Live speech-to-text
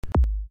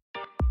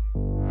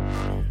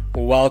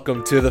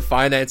Welcome to the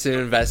Finance and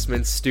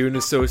Investment Student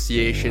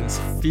Association's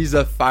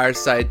FISA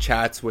Fireside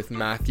Chats with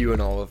Matthew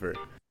and Oliver.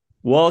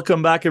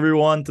 Welcome back,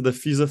 everyone, to the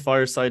FISA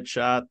Fireside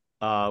Chat.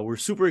 We're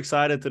super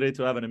excited today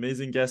to have an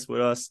amazing guest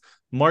with us,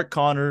 Mark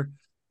Connor,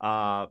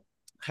 head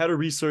of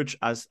research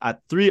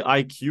at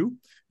 3IQ,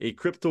 a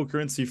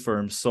cryptocurrency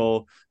firm.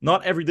 So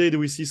not every day do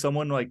we see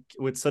someone like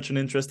with such an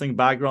interesting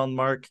background,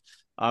 Mark.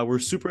 We're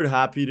super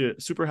happy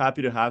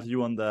to have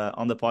you on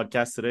the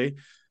podcast today.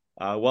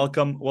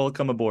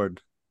 Welcome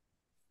aboard.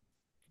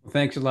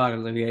 Thanks a lot,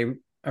 Olivier.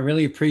 I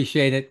really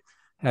appreciate it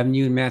having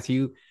you and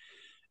Matthew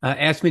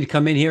asked me to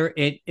come in here.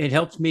 It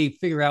helps me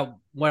figure out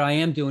what I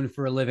am doing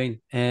for a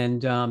living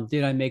and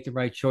did I make the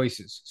right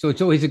choices. So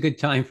it's always a good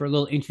time for a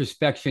little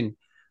introspection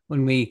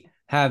when we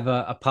have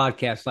a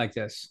podcast like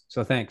this.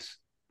 So thanks.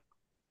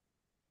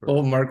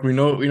 Well, Mark, we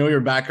know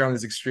your background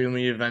is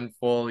extremely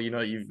eventful. You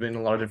know, you've been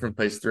a lot of different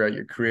places throughout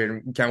your career,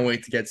 and can't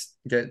wait to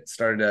get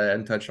started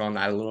and touch on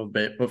that a little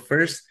bit. But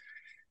first,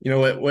 you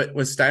know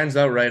what stands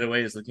out right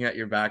away is looking at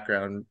your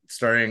background,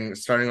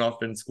 starting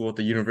off in school at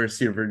the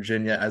University of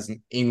Virginia as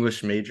an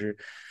English major,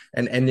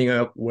 and ending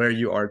up where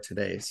you are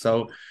today.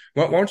 So,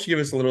 why don't you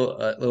give us a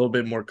little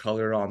bit more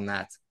color on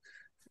that?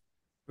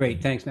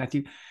 Great. Thanks,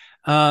 Matthew.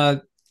 Uh,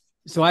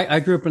 so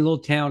I grew up in a little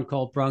town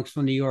called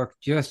Bronxville, New York,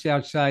 just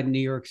outside New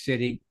York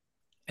City.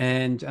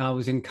 And I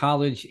was in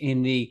college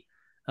in the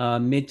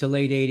mid to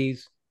late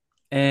 80s.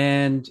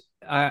 And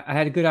I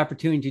had a good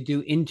opportunity to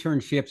do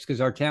internships because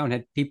our town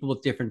had people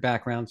with different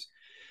backgrounds.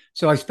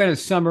 So I spent a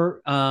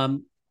summer,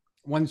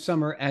 one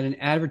summer at an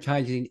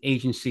advertising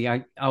agency.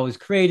 I was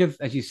creative.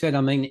 As you said,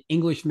 I'm an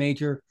English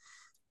major.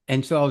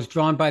 And so I was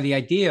drawn by the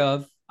idea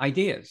of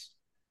ideas.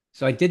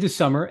 So I did the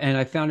summer and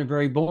I found it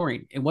very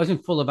boring. It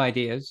wasn't full of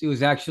ideas. It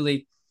was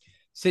actually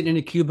sitting in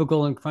a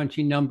cubicle and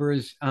crunching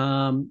numbers,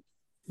 not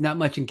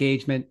much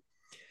engagement.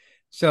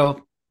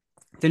 So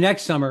the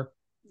next summer,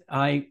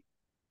 I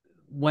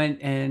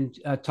went and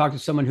talked to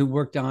someone who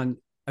worked on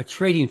a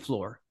trading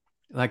floor,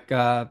 like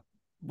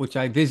which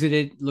I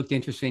visited, looked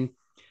interesting.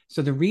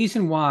 So the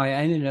reason why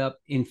I ended up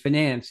in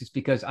finance is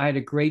because I had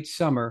a great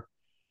summer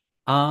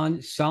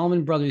on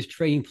Salomon Brothers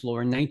trading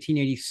floor in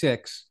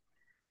 1986,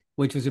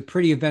 which was a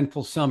pretty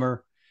eventful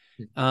summer.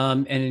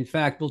 And in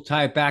fact, we'll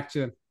tie it back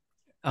to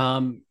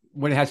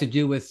what it has to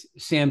do with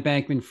Sam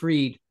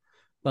Bankman-Fried,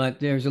 but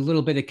there's a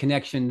little bit of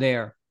connection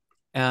there.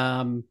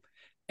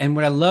 And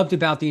what I loved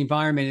about the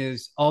environment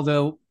is,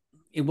 although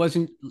it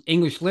wasn't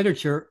English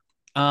literature,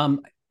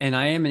 and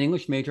I am an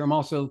English major, I'm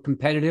also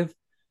competitive.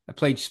 I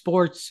played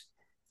sports.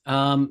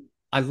 I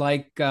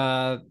like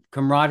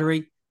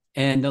camaraderie,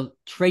 and the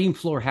trading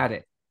floor had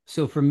it.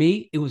 So for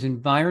me, it was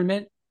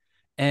environment,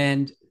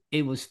 and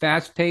it was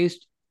fast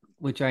paced,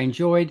 which I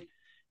enjoyed.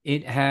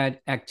 It had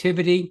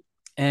activity,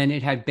 and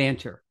it had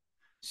banter.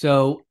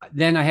 So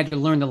then I had to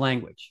learn the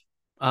language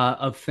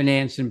of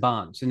finance and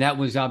bonds. And that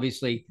was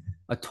obviously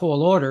a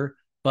tall order,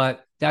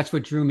 but that's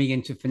what drew me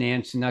into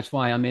finance. And that's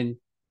why I'm in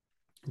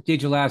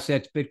digital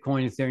assets,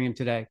 Bitcoin, Ethereum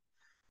today.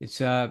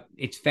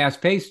 It's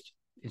fast paced.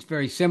 It's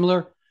very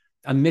similar.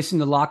 I'm missing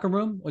the locker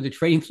room or the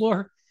trading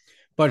floor,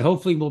 but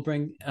hopefully we'll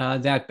bring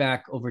that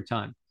back over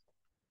time.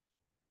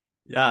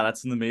 Yeah,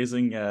 that's an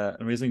amazing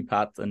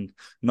path. And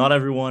not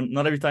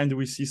every time do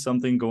we see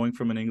something going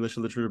from an English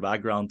literature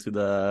background to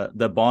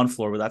the bond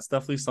floor, but that's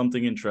definitely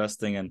something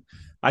interesting. And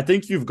I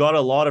think you've got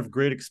a lot of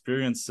great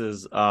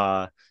experiences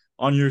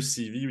on your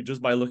CV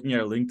just by looking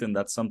at LinkedIn.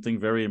 That's something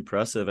very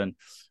impressive. And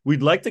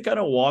we'd like to kind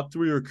of walk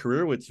through your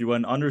career with you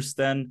and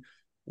understand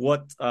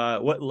what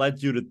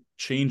led you to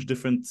change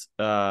different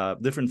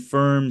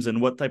firms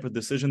and what type of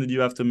decision did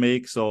you have to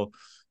make. So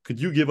could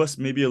you give us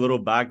maybe a little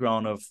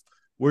background of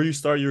where you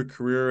start your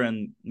career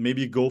and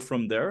maybe go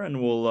from there, and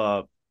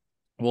we'll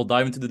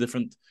dive into the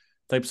different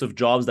types of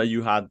jobs that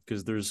you had,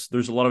 because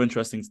there's a lot of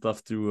interesting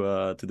stuff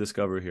to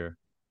discover here.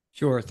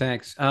 Sure,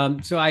 thanks.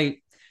 So I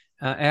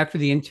after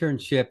the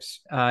internships,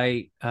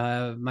 I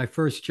my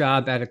first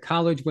job out of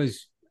college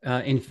was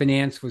in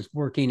finance, was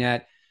working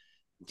at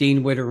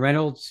Dean Witter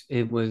Reynolds.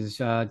 It was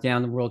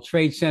down the World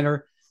Trade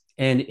Center,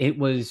 and it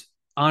was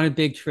on a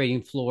big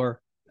trading floor,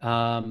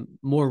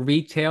 more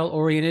retail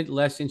oriented,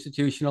 less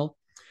institutional.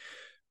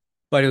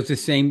 But it was the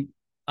same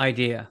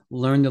idea: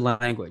 learn the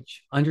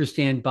language,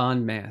 understand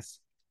bond math,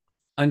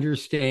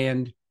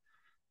 understand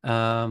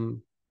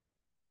um,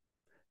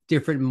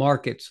 different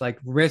markets like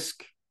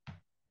risk,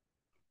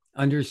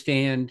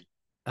 understand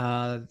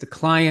the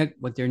client,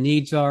 what their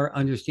needs are,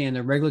 understand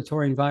the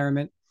regulatory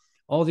environment,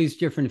 all these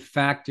different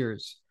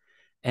factors.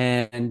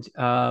 And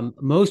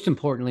most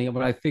importantly,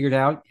 what I figured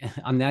out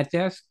on that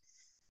desk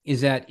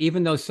is that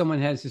even though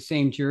someone has the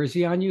same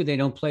jersey on you, they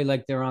don't play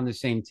like they're on the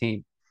same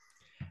team.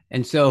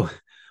 And so,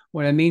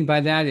 what I mean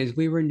by that is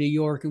we were in New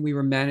York and we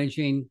were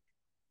managing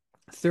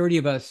 30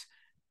 of us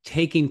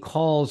taking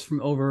calls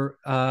from over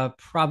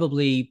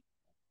probably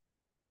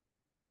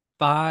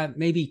five,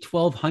 maybe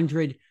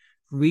 1,200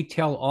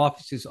 retail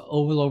offices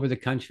all over the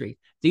country.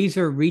 These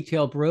are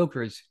retail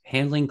brokers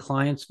handling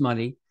clients'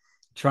 money,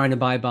 trying to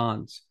buy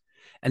bonds,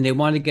 and they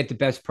want to get the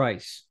best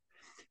price.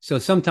 So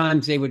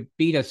sometimes they would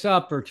beat us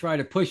up or try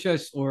to push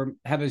us or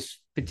have us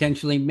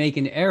potentially make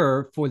an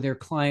error for their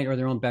client or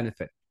their own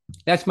benefit.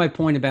 That's my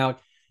point about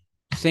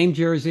same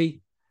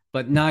jersey,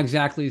 but not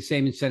exactly the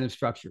same incentive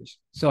structures.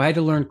 So I had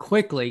to learn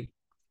quickly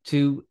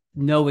to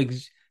know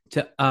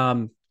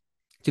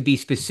to be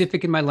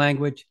specific in my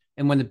language.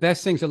 And one of the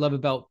best things I love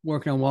about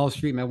working on Wall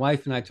Street, my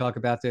wife and I talk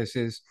about this,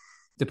 is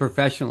the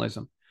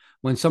professionalism.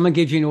 When someone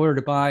gives you an order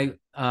to buy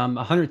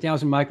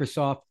 100,000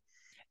 Microsoft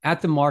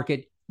at the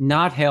market,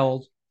 not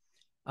held,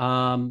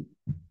 um,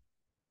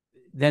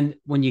 then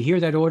when you hear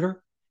that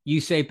order,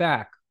 you say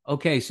back,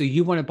 okay, so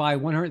you want to buy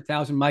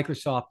 100,000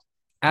 Microsoft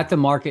at the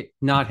market,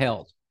 not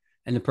held.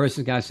 And the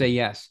person's got to say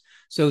yes.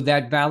 So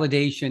that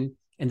validation,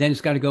 and then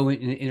it's got to go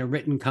in a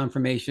written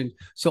confirmation.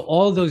 So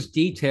all those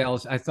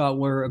details I thought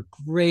were a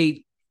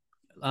great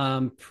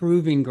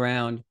proving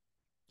ground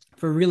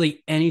for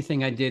really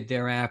anything I did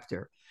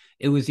thereafter.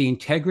 It was the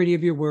integrity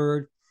of your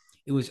word.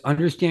 It was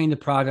understanding the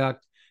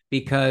product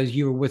because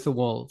you were with the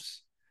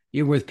wolves.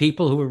 You're with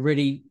people who were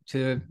ready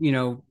to,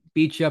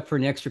 beat you up for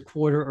an extra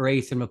quarter or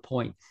eighth of a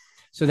point.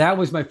 So that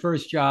was my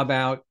first job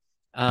out.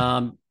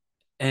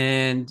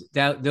 And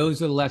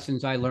those are the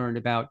lessons I learned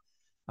about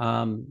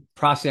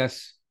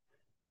process,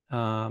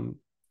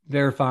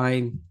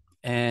 verifying,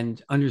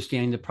 and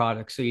understanding the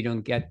product so you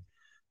don't get,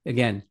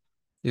 again,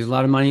 there's a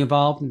lot of money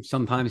involved, and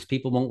sometimes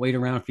people won't wait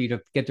around for you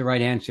to get the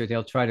right answer.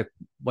 They'll try to,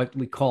 what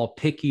we call,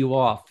 pick you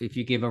off if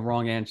you give a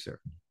wrong answer.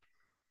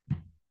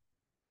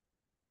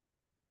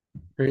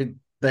 Great.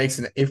 Thanks.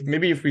 And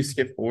if we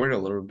skip forward a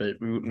little bit,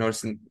 we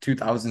noticed in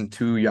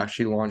 2002 you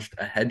actually launched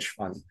a hedge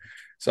fund.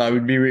 So I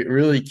would be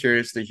really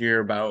curious to hear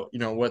about,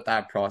 what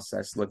that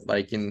process looked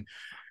like, and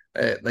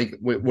like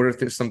what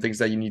are some things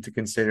that you need to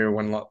consider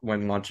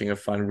when launching a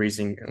fund,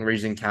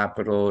 raising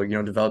capital,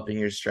 developing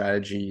your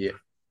strategy,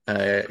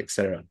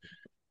 etc.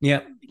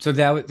 Yeah. So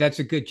that's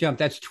a good jump.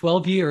 That's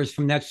 12 years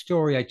from that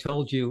story I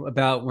told you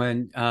about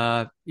when,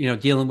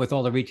 dealing with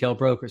all the retail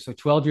brokers. So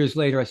 12 years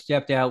later, I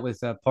stepped out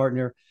with a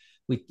partner.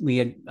 We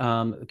had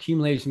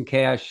accumulated some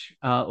cash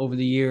over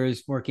the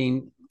years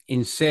working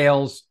in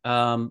sales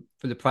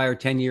for the prior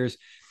 10 years.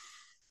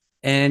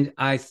 And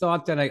I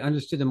thought that I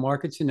understood the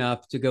markets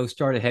enough to go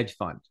start a hedge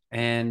fund.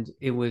 And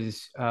it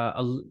was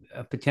a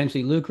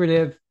potentially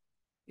lucrative.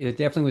 It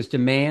definitely was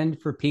demand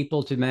for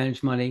people to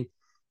manage money.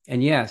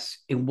 And yes,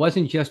 it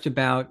wasn't just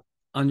about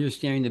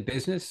understanding the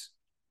business.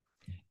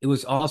 It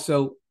was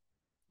also,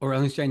 or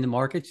understanding the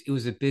markets, it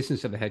was the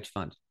business of a hedge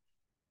fund,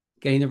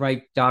 getting the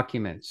right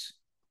documents,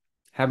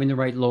 having the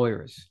right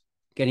lawyers,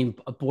 getting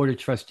a board of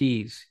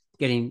trustees,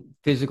 getting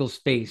physical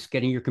space,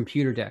 getting your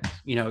computer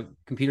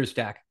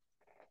stack.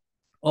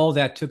 All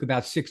that took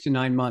about 6 to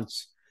 9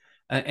 months,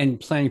 and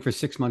planning for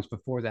 6 months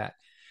before that.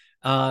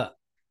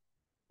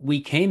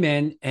 We came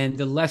in, and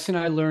the lesson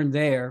I learned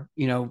there,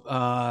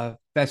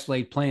 best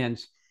laid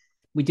plans.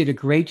 We did a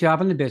great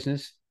job in the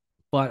business,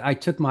 but I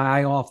took my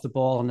eye off the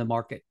ball on the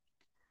market.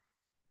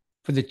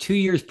 For the 2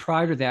 years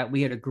prior to that,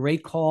 we had a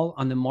great call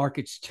on the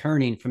markets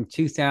turning from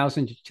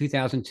 2000 to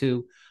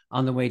 2002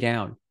 on the way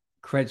down.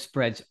 Credit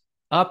spreads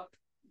up,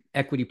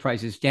 equity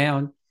prices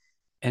down.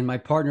 And my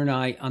partner and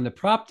I on the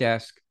prop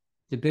desk,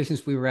 the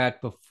business we were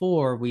at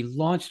before we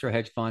launched our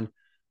hedge fund,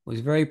 was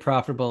very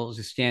profitable. It was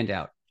a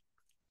standout.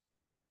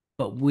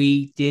 But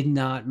we did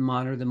not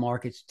monitor the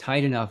markets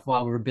tight enough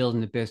while we were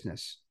building the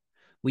business.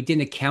 We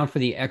didn't account for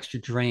the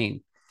extra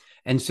drain.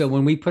 And so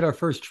when we put our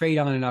first trade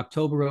on in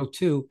October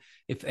 02,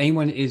 if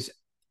anyone is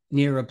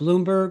near a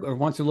Bloomberg or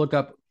wants to look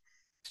up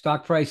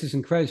stock prices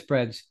and credit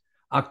spreads,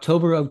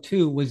 October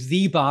 02 was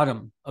the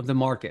bottom of the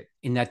market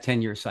in that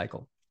 10-year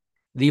cycle,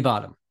 the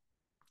bottom.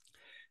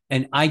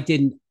 And I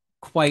didn't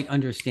quite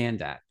understand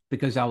that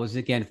because I was,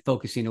 again,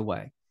 focusing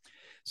away.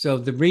 So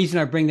the reason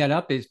I bring that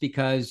up is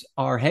because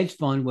our hedge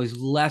fund was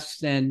less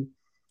than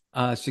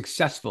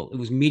successful. It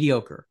was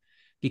mediocre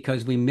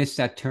because we missed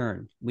that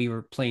turn. We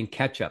were playing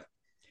catch up.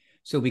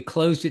 So we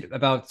closed it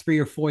about 3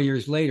 or 4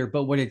 years later.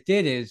 But what it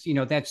did is,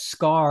 that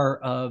scar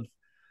of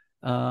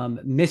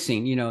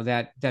missing,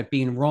 that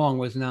being wrong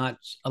was not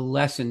a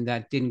lesson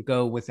that didn't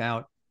go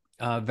without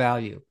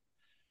value.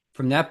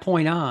 From that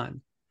point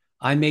on,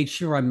 I made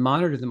sure I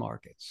monitored the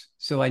markets.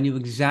 So I knew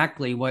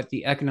exactly what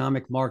the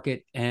economic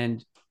market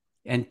and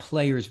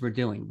players were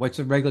doing. What's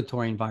the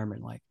regulatory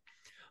environment like?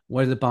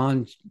 What are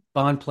the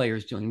bond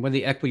players doing? What are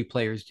the equity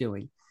players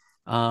doing?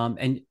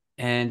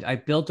 And I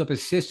built up a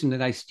system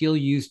that I still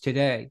use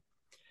today,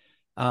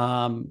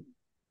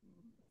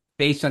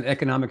 based on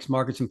economics,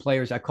 markets, and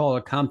players. I call it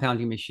a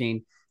compounding machine.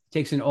 It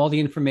takes in all the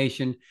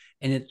information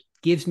and it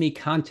gives me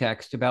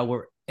context about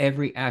where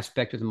every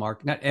aspect of the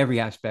market, not every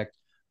aspect,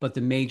 but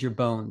the major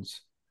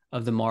bones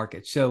of the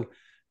market. So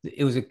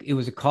it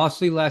was a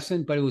costly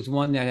lesson, but it was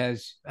one that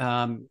has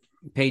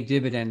paid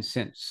dividends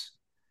since.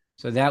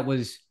 So that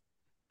was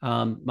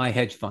my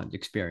hedge fund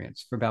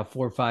experience for about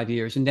 4 or 5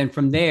 years. And then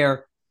from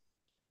there,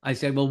 I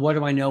said, well, what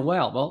do I know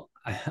well? Well,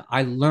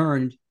 I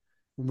learned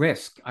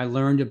risk. I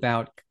learned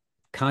about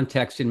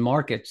context in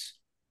markets.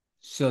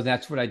 So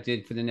that's what I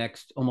did for the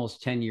next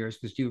almost 10 years,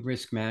 was do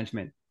risk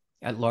management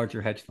at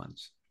larger hedge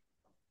funds.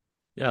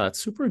 Yeah, that's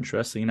super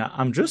interesting. Now,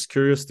 I'm just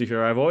curious to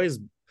hear. I've always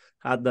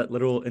had that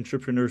little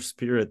entrepreneur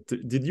spirit.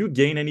 Did you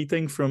gain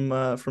anything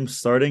from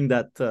starting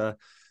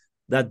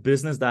that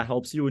business that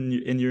helps you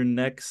in your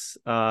next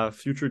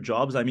future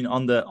jobs? I mean,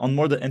 on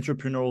more the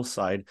entrepreneurial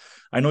side,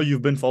 I know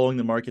you've been following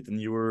the market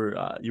and you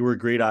were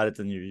great at it,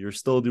 and you're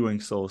still doing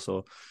so.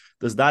 So,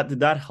 did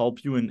that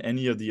help you in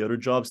any of the other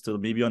jobs to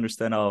maybe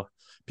understand how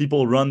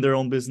people run their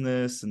own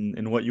business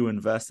and what you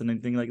invest in,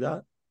 anything like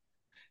that?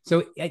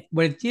 So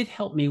what it did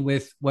help me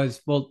with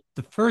was, well,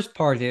 the first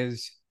part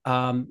is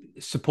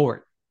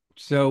support.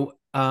 So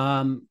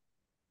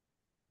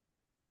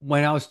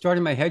when I was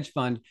starting my hedge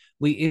fund,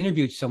 we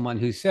interviewed someone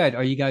who said,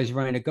 "Are you guys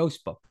running a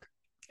ghost book?"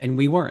 And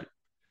we weren't.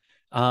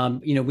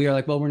 We were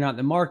like, "Well, we're not in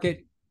the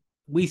market."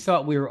 We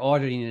thought we were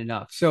auditing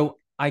enough. So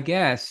I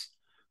guess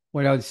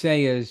what I would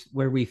say is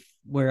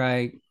where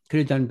I could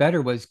have done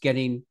better was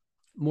getting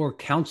more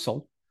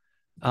counsel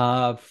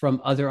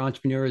from other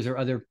entrepreneurs or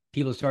other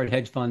people who started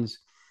hedge funds,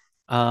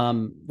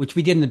 which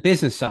we did in the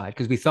business side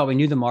because we thought we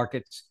knew the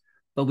markets,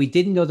 but we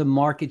didn't know the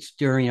markets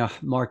during a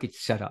market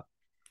setup.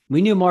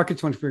 We knew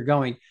markets once we were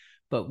going,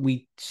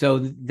 so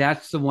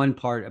that's the one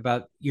part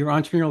about your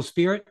entrepreneurial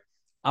spirit.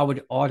 I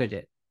would audit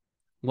it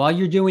while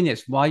you're doing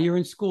this, while you're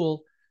in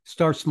school,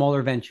 start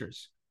smaller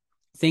ventures,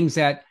 things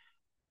that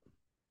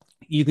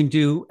you can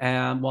do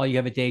while you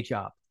have a day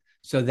job.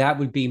 So that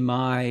would be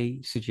my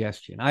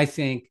suggestion. I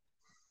think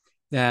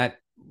that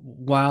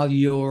while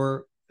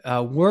you're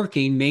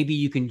working, maybe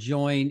you can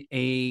join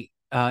a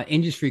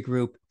industry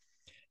group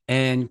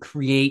and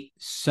create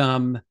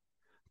some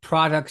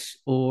products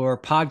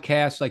or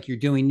podcasts like you're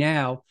doing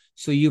now.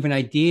 So you have an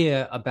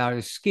idea about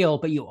a skill,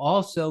 but you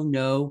also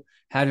know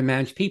how to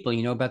manage people,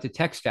 you know about the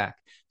tech stack.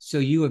 So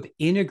you have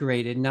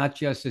integrated not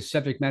just the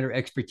subject matter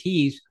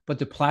expertise, but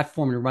the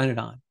platform to run it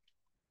on.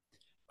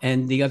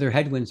 And the other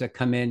headwinds that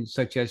come in,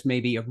 such as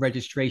maybe a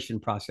registration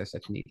process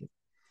that's needed.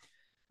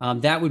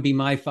 That would be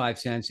my 5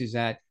 cents, is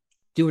that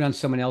do it on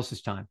someone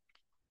else's time.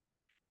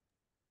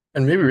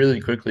 And maybe really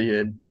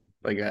quickly,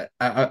 like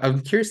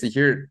I'm curious to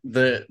hear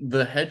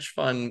the hedge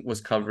fund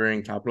was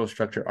covering capital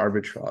structure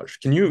arbitrage.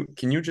 Can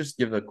you just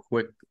give a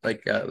quick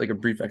like a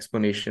brief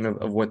explanation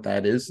of what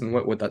that is and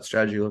what that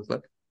strategy looks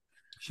like?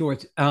 Sure.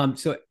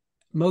 So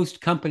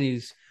most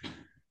companies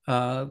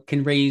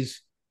raise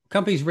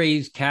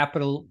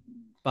capital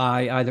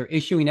by either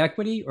issuing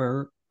equity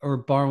or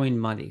borrowing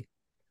money.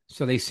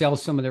 So they sell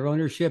some of their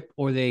ownership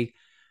or they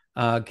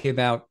give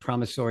out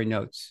promissory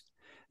notes.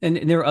 And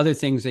there are other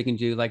things they can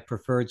do like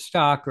preferred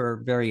stock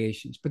or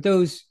variations, but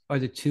those are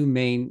the two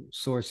main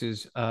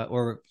sources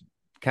or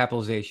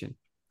capitalization.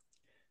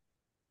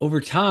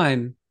 Over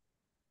time,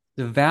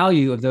 the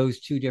value of those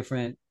two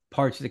different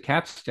parts of the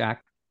cap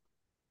stack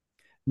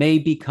may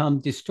become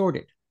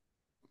distorted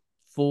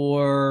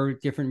for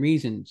different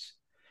reasons.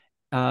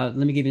 Let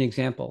me give you an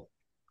example.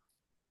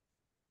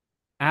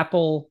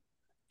 Apple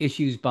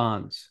issues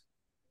bonds.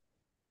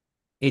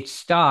 Its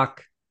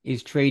stock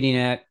is trading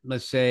at,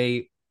 let's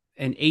say,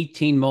 an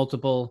 18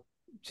 multiple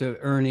to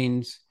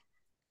earnings.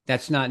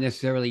 That's not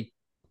necessarily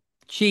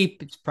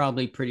cheap. It's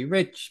probably pretty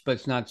rich, but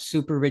it's not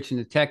super rich in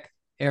the tech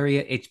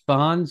area. Its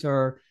bonds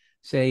are,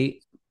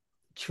 say,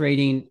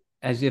 trading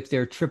as if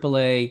they're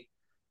AAA.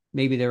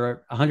 Maybe there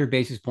are 100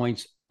 basis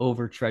points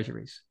over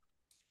treasuries.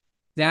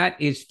 That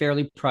is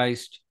fairly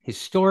priced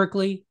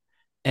historically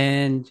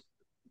and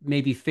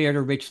maybe fair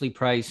to richly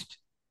priced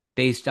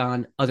based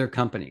on other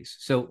companies.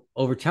 So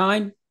over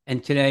time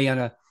and today on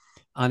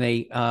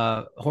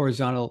a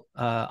horizontal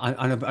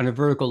on a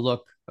vertical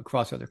look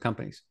across other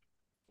companies.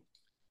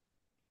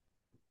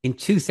 In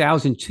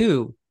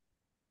 2002,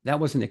 that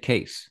wasn't the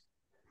case.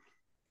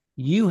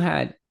 You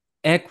had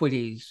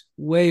equities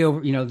way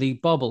over, the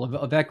bubble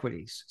of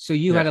equities. So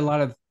you Yeah. had a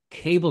lot of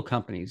cable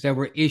companies that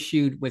were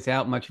issued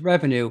without much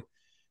revenue,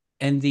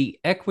 and the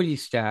equity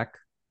stack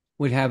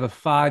would have a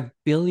 $5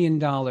 billion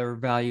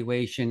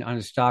valuation on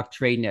a stock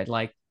trading at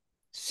like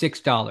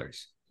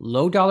 $6.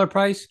 Low dollar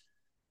price,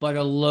 but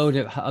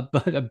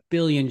a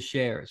billion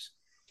shares.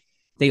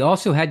 They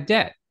also had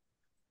debt,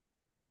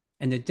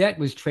 and the debt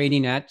was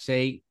trading at,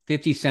 say,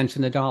 50 cents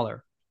in the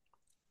dollar.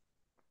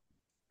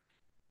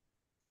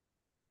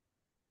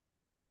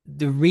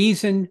 The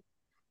reason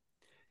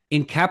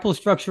in capital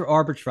structure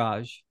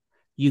arbitrage,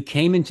 you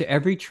came into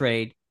every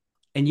trade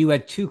and you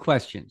had two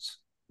questions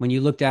when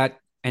you looked at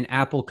an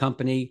Apple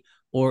company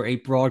or a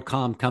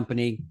Broadcom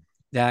company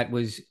that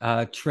was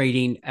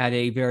trading at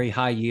a very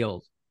high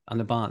yield on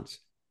the bonds.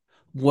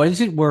 What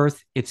is it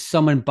worth if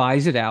someone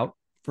buys it out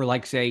for,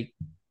 like, say,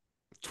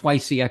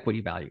 twice the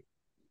equity value?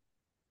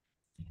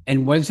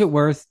 And what is it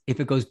worth if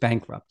it goes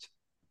bankrupt?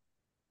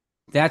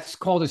 That's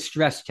called a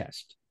stress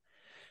test.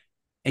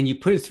 And you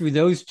put it through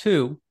those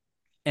two.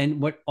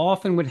 And what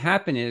often would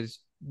happen is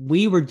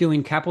we were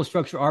doing capital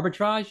structure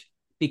arbitrage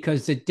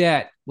because the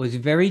debt was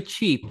very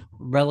cheap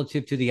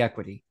relative to the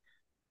equity.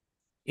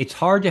 It's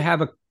hard to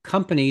have a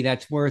company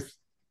that's worth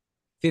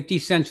 50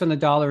 cents on the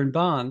dollar in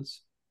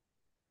bonds,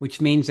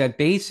 which means that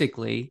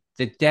basically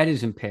the debt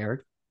is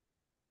impaired.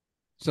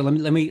 So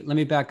let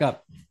me back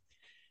up.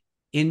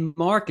 In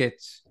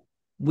markets,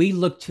 we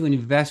look to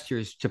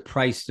investors to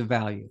price the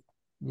value.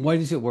 What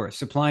is it worth?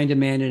 Supply and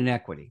demand in an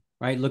equity,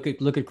 right? Look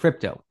at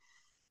crypto.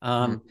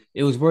 Mhm.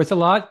 It was worth a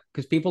lot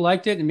because people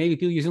liked it, and maybe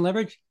people using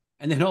leverage.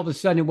 And then all of a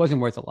sudden, it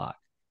wasn't worth a lot.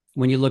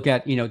 When you look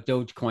at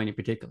Dogecoin in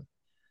particular,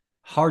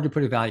 hard to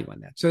put a value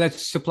on that. So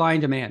that's supply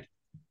and demand.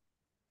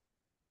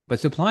 But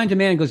supply and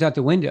demand goes out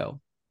the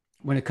window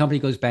when a company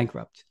goes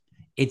bankrupt.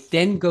 It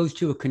then goes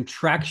to a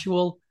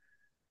contractual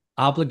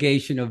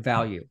obligation of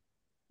value.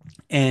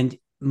 And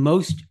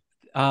most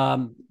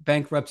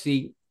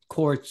bankruptcy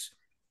courts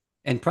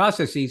and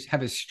processes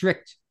have a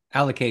strict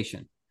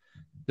allocation.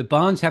 The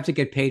bonds have to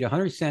get paid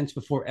 100 cents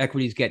before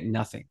equities get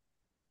nothing,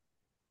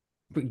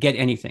 get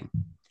anything.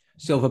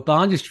 So if a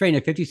bond is trading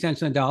at 50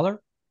 cents on a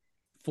dollar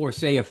for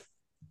say a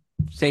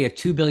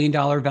 $2 billion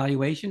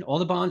valuation, all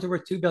the bonds are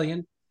worth 2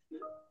 billion,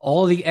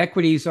 all the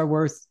equities are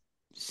worth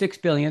 6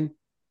 billion,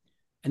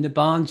 and the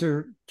bonds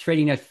are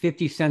trading at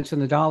 50 cents on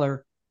the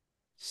dollar,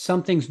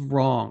 something's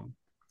wrong.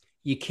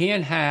 You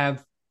can't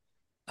have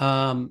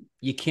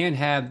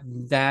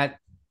that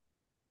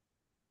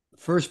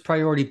first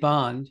priority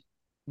bond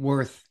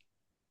worth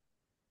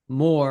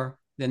more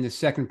than the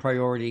second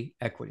priority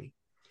equity.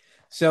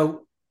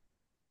 So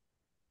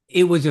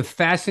it was a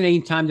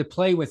fascinating time to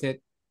play with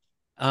it.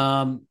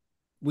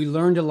 We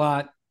learned a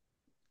lot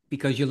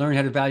because you learn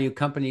how to value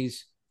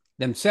companies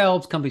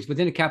themselves, companies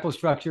within a capital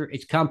structure.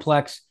 It's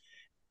complex.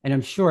 And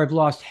I'm sure I've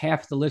lost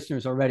half the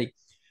listeners already.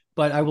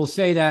 But I will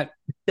say that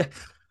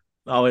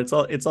Oh,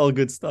 it's all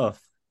good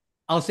stuff.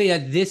 I'll say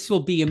that this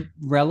will be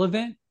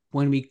relevant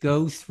when we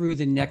go through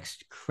the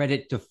next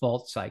credit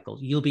default cycle.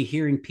 You'll be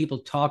hearing people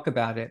talk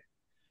about it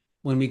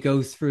when we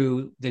go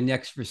through the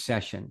next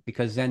recession,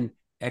 because then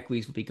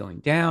equities will be going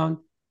down,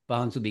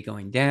 bonds will be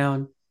going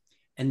down,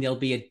 and there'll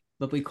be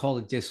what we call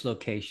a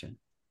dislocation.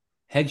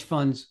 Hedge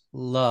funds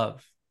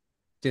love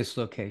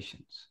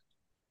dislocations.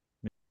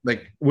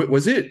 Like,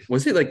 was it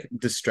like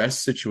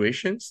distressed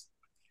situations?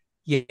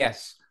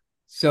 Yes.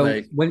 So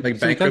Like we talk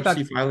about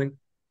bankruptcy filing?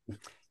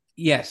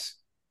 yes,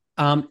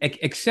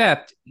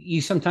 except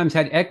you sometimes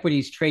had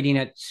equities trading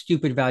at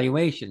stupid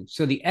valuations.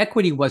 So the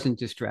equity wasn't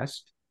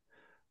distressed,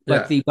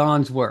 but Yeah. the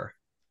bonds were.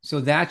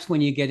 So that's when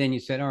you get in. You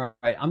said, "All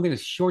right, I'm going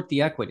to short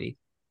the equity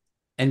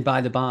and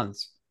buy the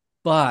bonds."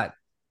 But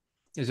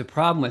there's a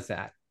problem with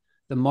that.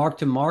 The mark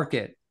to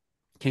market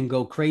can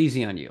go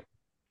crazy on you.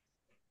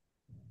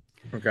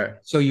 Okay.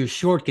 So your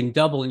short can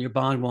double and your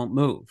bond won't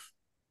move.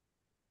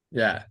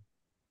 Yeah.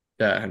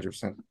 Yeah,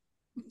 100%.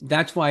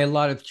 That's why a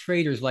lot of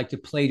traders like to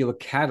play to a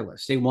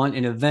catalyst. They want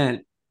an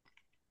event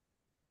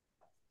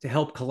to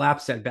help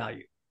collapse that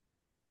value.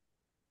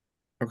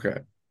 Okay.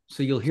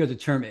 So you'll hear the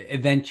term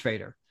event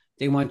trader.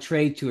 They want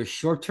trade to a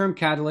short-term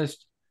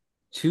catalyst.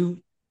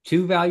 Two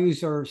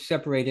values are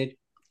separated,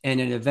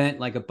 and an event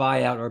like a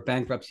buyout or a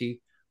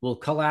bankruptcy will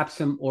collapse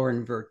them or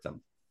invert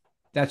them.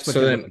 That's what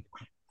So they're then,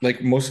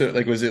 looking for.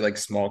 like was it like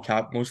small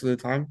cap most of the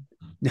time?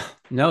 No,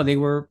 no, they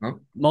were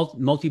No?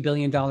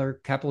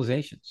 multi-billion-dollar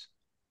capitalizations.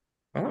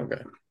 Oh,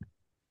 okay.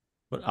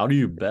 But how do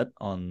you bet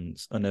on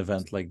an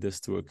event like this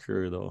to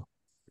occur, though?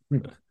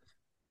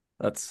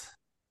 That's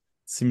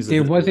seems a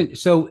There bit. wasn't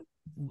so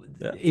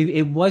Yeah.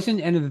 it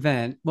wasn't an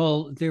event.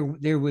 Well,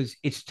 there was.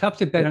 It's tough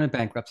to bet on a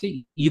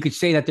bankruptcy. You could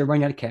say that they're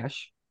running out of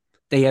cash.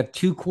 They have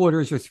 2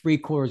 quarters or 3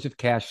 quarters of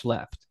cash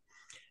left,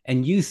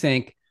 and you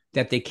think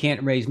that they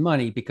can't raise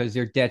money because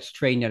their debt's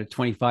trading at a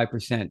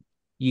 25%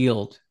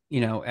 yield,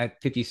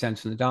 at 50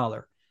 cents on the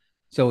dollar.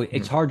 So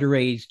it's Mhm. hard to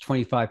raise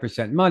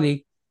 25%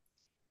 money.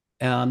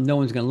 No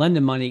one's going to lend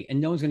them money,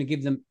 and no one's going to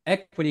give them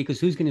equity because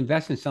who's going to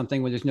invest in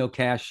something where there's no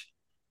cash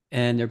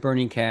and they're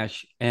burning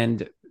cash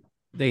and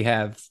they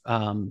have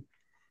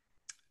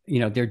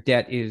their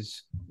debt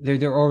is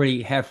they're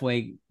already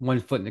halfway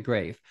 1 foot in the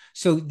grave.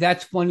 So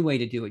that's one way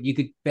to do it. You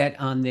could bet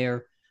on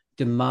their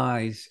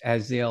demise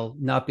as they'll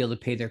not be able to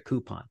pay their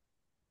coupon.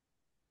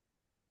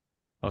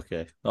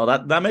 Okay. No,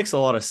 that makes a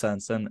lot of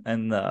sense. And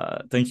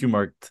thank you,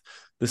 Mark.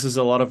 This is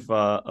a lot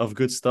of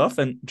good stuff.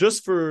 And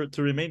just for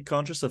to remain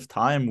conscious of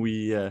time,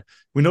 we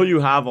know you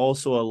have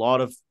also a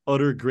lot of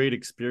other great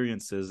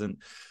experiences.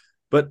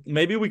 But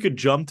maybe we could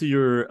jump to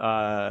your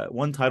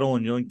one title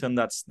on LinkedIn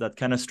that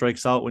kind of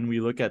strikes out when we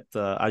look at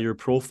your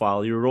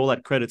profile, your role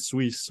at Credit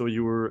Suisse. So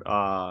you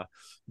were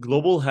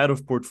global head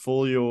of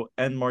portfolio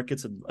and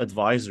markets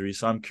advisory.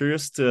 So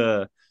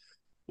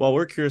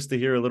we're curious to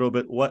hear a little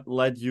bit what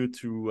led you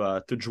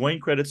to join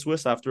Credit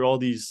Suisse after all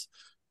these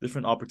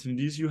different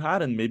opportunities you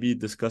had, and maybe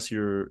discuss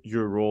your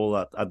role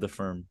at the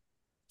firm.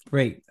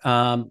 Great.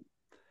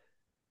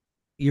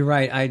 You're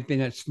right. I'd been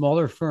at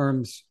smaller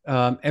firms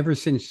ever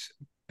since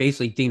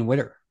basically Dean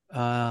Witter.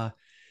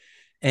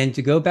 And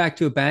to go back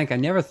to a bank, I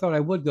never thought I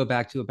would go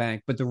back to a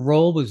bank, but the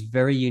role was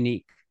very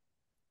unique.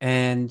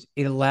 And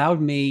it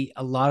allowed me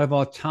a lot of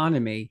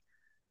autonomy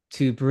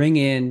to bring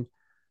in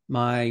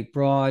my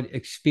broad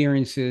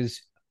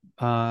experiences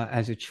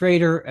as a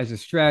trader, as a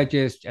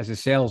strategist, as a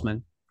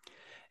salesman.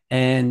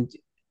 And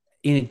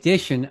in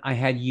addition, I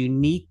had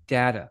unique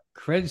data.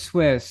 Credit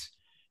Suisse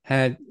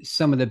had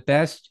some of the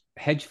best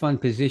hedge fund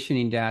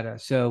positioning data.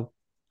 So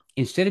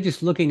instead of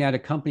just looking at a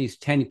company's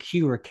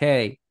 10Q or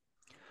K,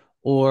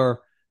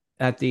 or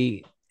at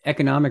the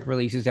economic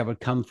releases that would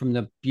come from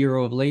the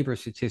Bureau of Labor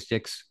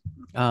Statistics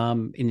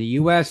in the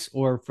US,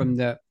 or from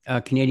the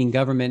Canadian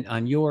government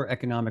on your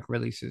economic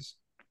releases,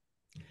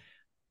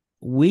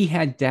 we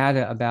had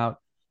data about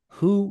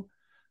who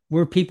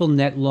were people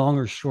net long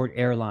or short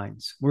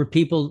airlines, were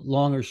people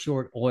long or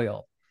short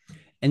oil.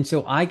 And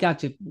so I got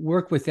to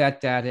work with that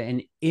data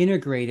and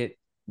integrate it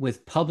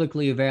with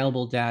publicly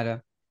available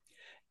data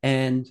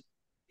and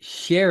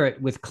share it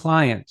with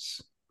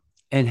clients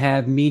and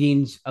have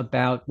meetings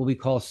about what we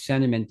call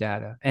sentiment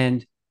data.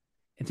 And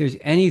if there's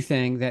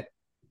anything that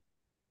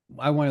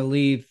I want to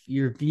leave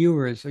your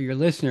viewers or your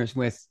listeners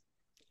with,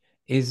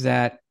 is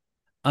that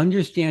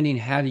understanding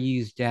how to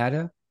use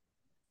data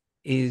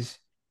is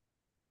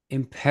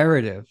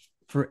imperative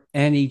for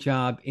any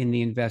job in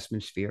the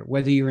investment sphere,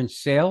 whether you're in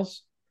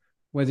sales,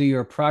 whether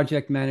you're a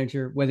project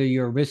manager, whether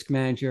you're a risk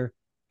manager,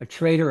 a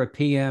trader, a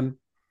PM.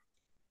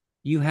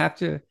 You have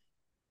to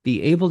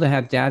be able to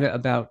have data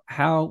about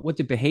what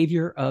the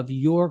behavior of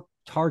your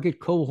target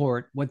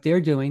cohort, what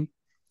they're doing,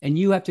 and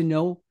you have to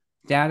know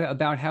data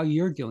about how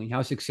you're doing,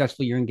 how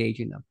successfully you're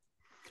engaging them.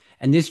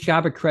 And this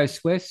job at Credit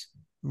Suisse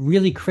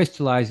really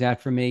crystallized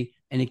that for me,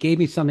 and it gave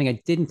me something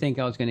I didn't think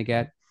I was going to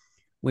get,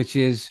 which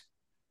is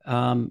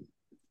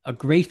a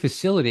great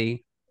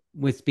facility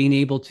with being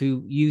able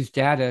to use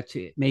data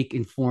to make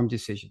informed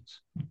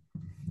decisions.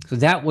 So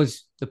that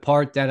was the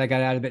part that I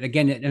got out of it.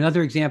 Again,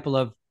 another example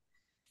of,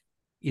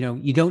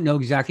 you don't know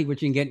exactly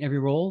what you can get in every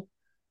role,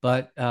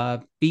 but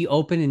be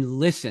open and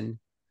listen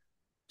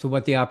to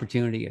what the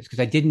opportunity is, because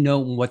I didn't know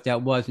what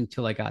that was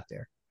until I got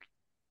there.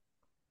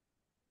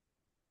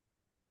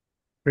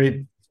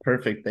 Great.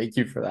 Perfect. Thank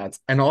you for that.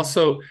 And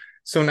also,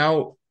 so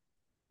now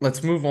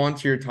let's move on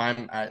to your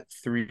time at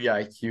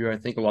 3IQ. I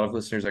think a lot of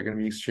listeners are going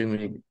to be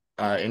extremely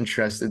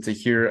interested to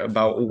hear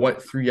about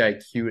what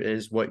 3IQ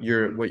is, what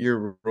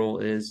your role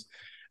is,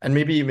 and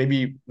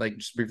maybe like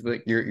just briefly,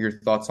 like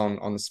your thoughts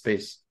on the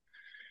space.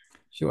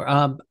 Sure.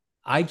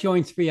 I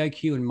joined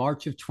 3IQ in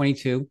March of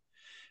 22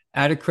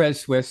 out of Credit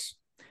Suisse.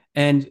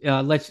 And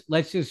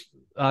let's just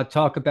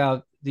talk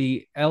about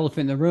the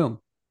elephant in the room.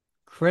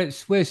 Credit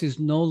Suisse is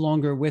no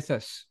longer with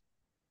us.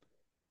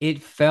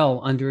 It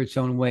fell under its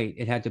own weight.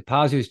 It had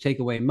depositors take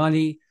away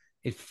money.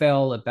 It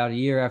fell about a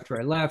year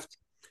after I left.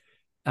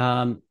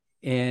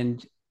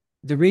 And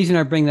the reason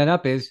I bring that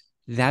up is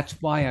that's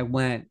why I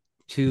went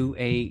to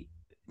a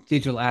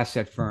digital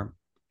asset firm.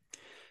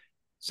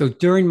 So I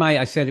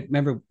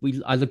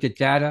looked at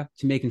data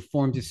to make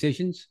informed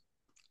decisions.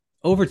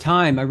 Over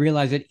time, I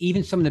realized that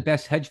even some of the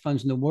best hedge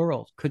funds in the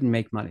world couldn't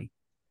make money.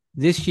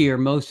 This year,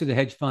 most of the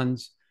hedge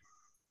funds,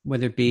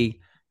 whether it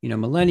be,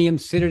 Millennium,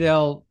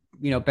 Citadel,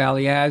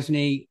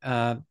 Balyasny,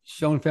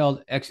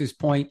 Schoenfeld, Exodus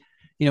Point,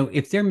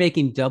 if they're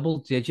making double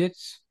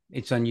digits,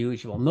 it's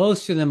unusual.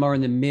 Most of them are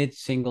in the mid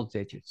single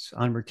digits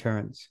on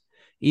returns,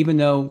 even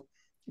though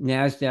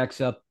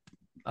NASDAQ's up,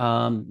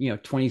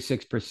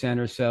 26%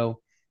 or so.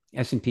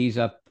 S&P's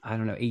up, I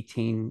don't know,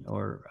 18,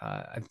 or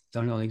I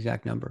don't know the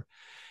exact number.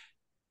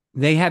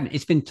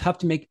 It's been tough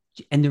to make.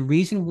 And the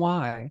reason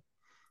why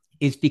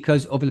is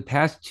because over the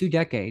past 2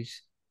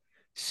 decades,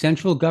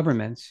 central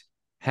governments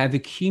have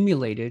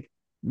accumulated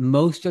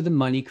most of the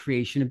money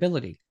creation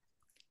ability.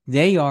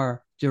 They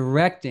are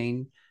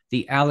directing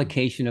the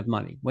allocation of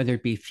money, whether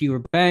it be fewer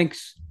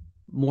banks,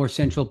 more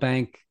central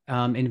bank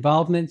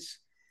involvements.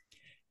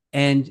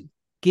 And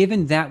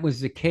given that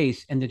was the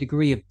case, and the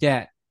degree of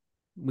debt,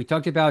 we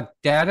talked about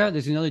data,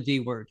 there's another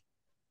D word.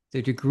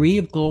 The degree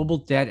of global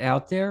debt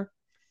out there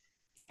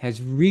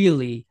has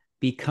really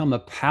become a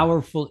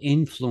powerful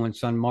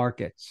influence on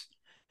markets.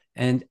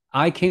 And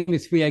I came to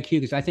 3IQ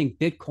because I think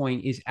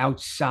Bitcoin is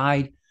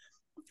outside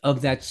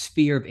of that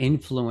sphere of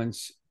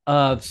influence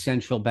of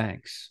central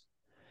banks.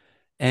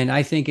 And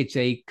I think it's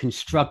a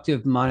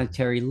constructive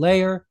monetary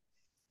layer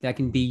that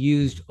can be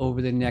used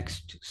over the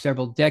next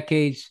several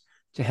decades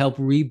to help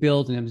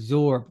rebuild and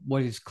absorb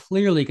what is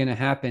clearly going to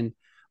happen,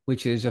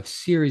 which is a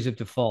series of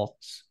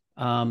defaults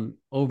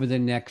over the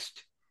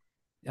next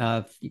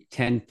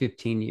 10,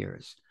 15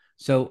 years.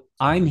 So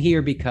I'm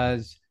here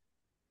because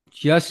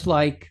just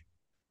like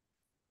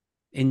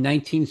in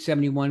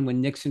 1971,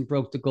 when Nixon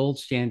broke the gold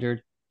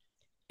standard,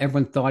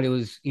 everyone thought it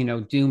was,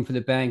 doomed for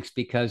the banks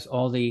because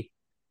all the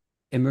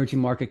emerging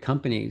market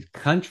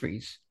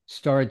countries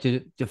started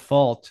to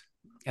default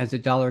as the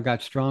dollar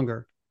got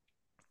stronger.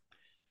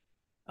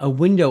 A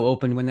window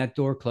opened when that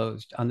door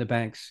closed on the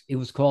banks. It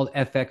was called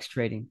FX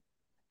trading.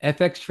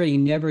 FX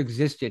trading never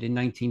existed in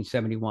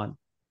 1971.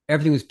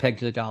 Everything was pegged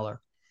to the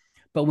dollar.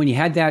 But when you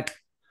had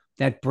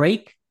that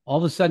break, all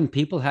of a sudden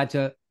people had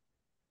to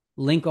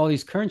link all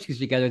these currencies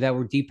together that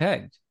were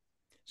depegged.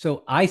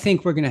 So I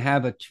think we're going to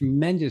have a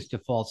tremendous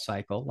default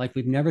cycle like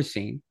we've never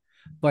seen.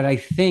 But I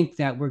think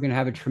that we're going to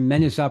have a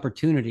tremendous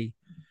opportunity.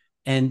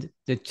 And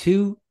the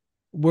two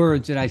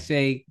words that I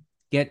say,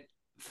 get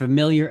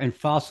familiar and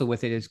fossil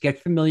with it, is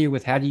get familiar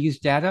with how to use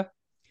data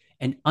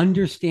and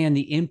understand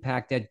the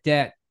impact that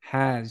debt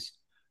has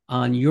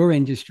on your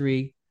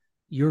industry,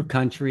 your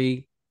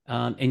country,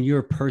 and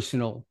your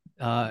personal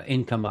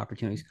income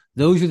opportunities.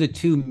 Those are the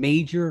two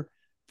major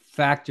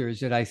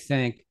factors that I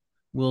think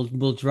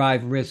will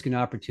drive risk and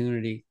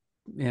opportunity,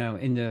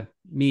 in the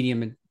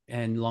medium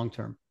and long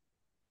term.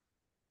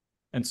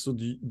 And so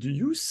do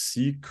you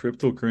see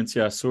cryptocurrency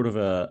as sort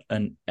of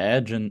an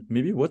edge? And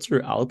maybe what's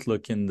your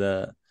outlook in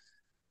the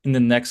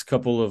next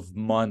couple of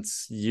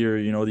months,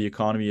 year? The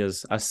economy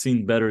has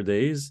seen better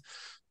days,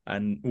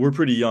 and we're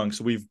pretty young,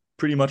 so we've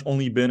pretty much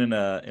only been in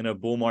a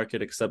bull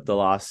market except the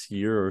last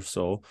year or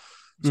so.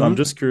 So I'm Mm-hmm.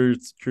 just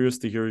curious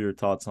to hear your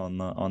thoughts on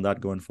that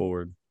going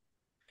forward.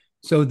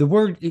 So the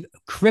word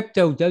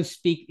crypto does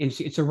speak,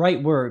 it's a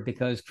right word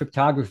because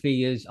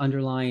cryptography is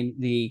underlying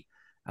the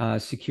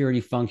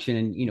security function.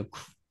 And,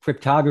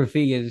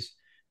 cryptography is,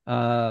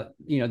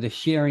 the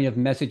sharing of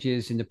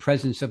messages in the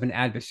presence of an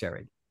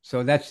adversary.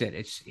 So that's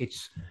it.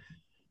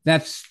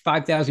 That's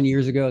 5,000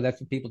 years ago.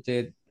 That's what people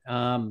did.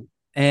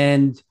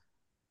 And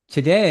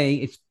today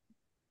it's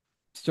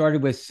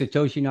started with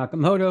Satoshi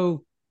Nakamoto,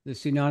 the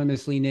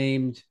synonymously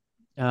named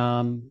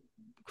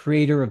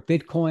creator of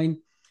Bitcoin,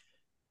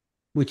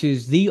 which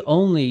is the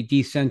only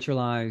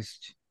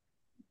decentralized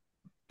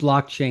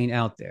blockchain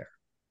out there,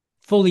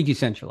 fully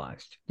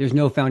decentralized. There's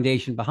no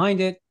foundation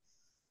behind it.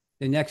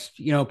 The next,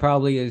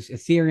 probably is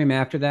Ethereum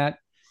after that.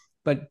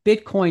 But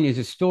Bitcoin is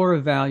a store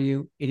of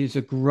value. It is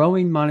a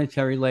growing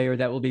monetary layer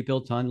that will be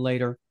built on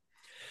later.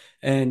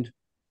 And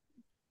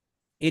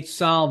it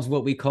solves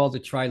what we call the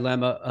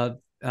trilemma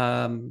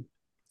of,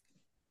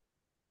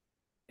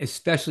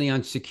 especially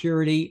on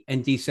security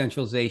and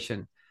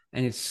decentralization.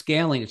 And its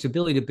scaling, its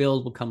ability to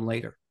build will come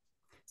later.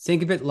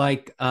 Think of it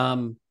like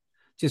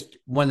just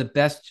one of the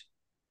best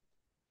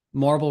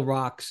marble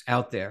rocks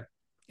out there.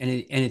 And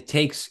it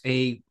takes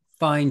a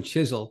fine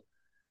chisel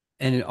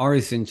and an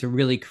artisan to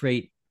really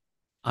create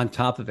on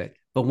top of it.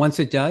 But once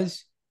it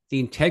does, the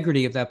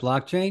integrity of that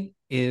blockchain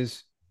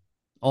is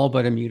all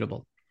but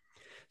immutable.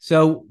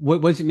 So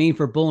what does it mean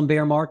for bull and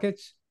bear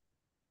markets?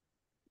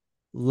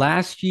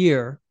 Last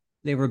year,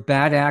 they were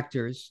bad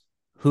actors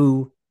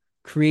who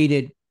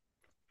created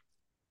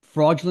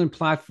fraudulent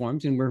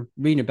platforms, and we're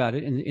reading about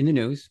it in the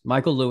news.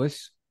 Michael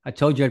Lewis, I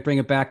told you I'd bring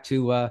it back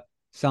to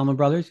Salomon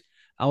Brothers.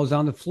 I was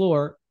on the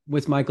floor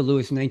with Michael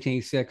Lewis in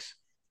 1986,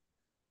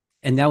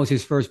 and that was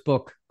his first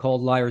book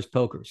called Liar's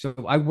Poker. So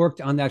I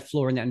worked on that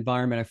floor in that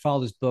environment. I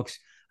followed his books.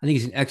 I think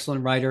he's an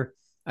excellent writer.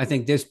 I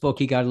think this book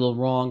he got a little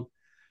wrong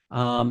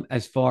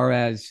as far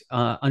as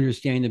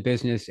understanding the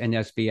business and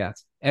SBF.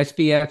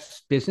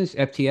 SBF's business,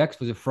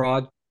 FTX, was a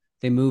fraud.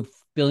 They moved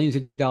billions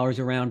of dollars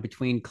around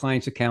between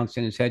clients' accounts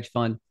and his hedge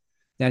fund.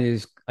 That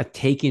is a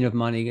taking of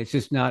money. It's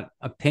just not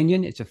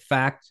opinion. It's a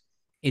fact.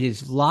 It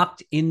is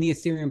locked in the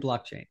Ethereum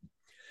blockchain.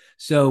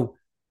 So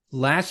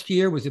last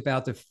year was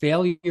about the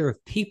failure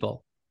of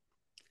people,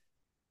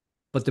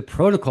 but the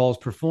protocols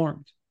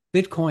performed.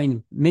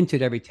 Bitcoin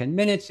minted every 10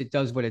 minutes. It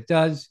does what it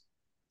does.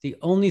 The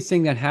only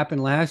thing that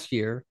happened last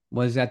year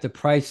was that the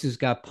prices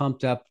got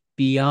pumped up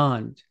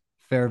beyond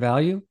fair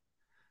value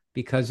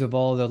because of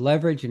all the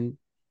leverage and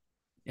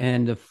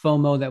the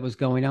FOMO that was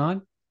going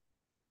on.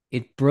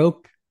 It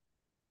broke.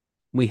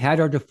 We had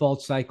our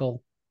default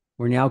cycle.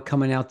 We're now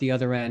coming out the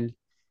other end.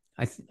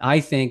 I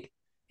think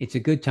it's a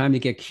good time to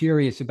get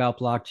curious about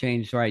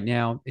blockchains right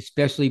now,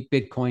 especially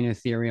Bitcoin and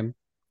Ethereum.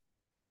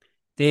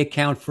 They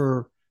account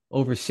for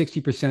over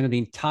 60% of the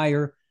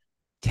entire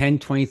 10,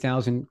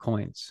 20,000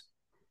 coins.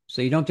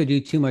 So you don't have to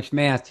do too much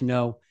math to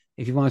know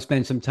if you want to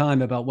spend some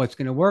time about what's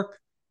going to work,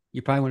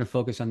 you probably want to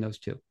focus on those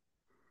two.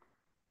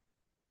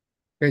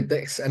 Great,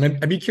 thanks. And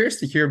I'd be curious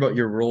to hear about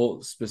your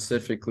role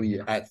specifically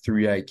at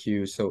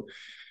 3IQ. So,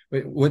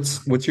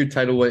 what's your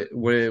title?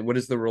 What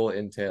does the role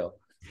entail?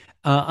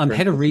 I'm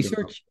head of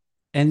research,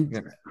 and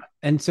Yeah.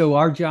 and so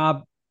my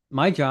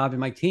job, and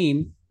my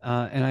team,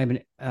 and I have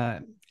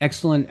an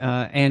excellent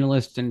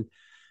analyst and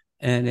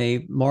a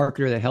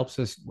marketer that helps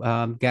us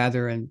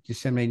gather and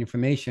disseminate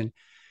information.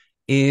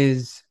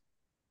 Is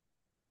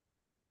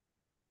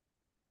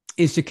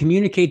to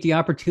communicate the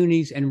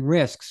opportunities and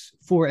risks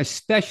for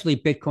especially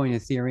Bitcoin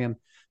and Ethereum.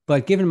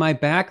 But given my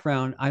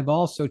background, I've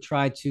also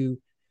tried to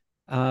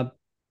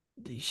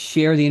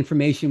share the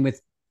information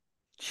with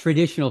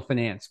traditional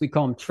finance. We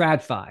call them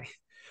TradFi.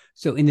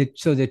 So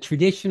the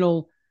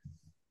traditional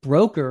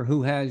broker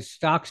who has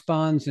stocks,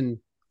 bonds, and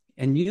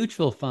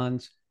mutual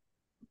funds,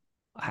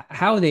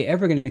 how are they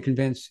ever going to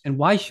convince, and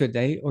why should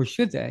they, or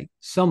should they,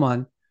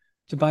 someone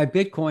to buy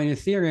Bitcoin and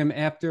Ethereum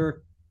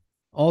after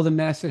all the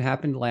mess that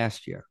happened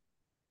last year?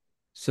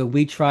 So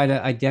we try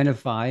to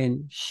identify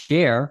and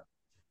share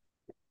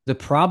the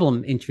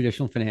problem in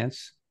traditional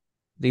finance,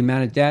 the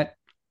amount of debt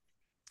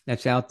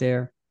that's out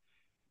there.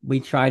 We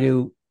try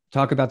to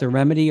talk about the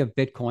remedy of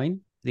Bitcoin,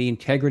 the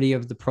integrity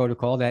of the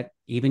protocol that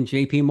even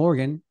JP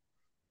Morgan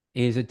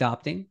is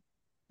adopting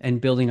and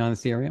building on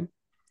Ethereum,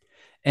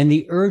 and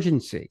the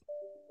urgency.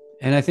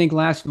 And I think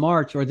last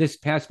March, or this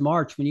past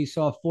March, when you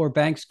saw 4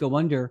 banks go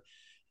under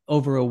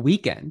over a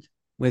weekend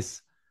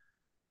with,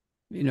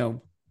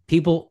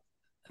 People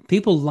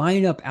people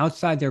line up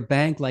outside their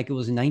bank like it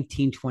was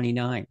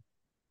 1929.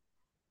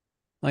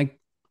 Like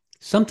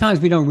sometimes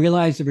we don't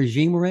realize the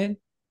regime we're in,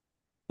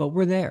 but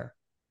we're there.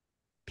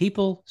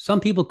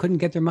 Some people couldn't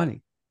get their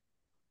money.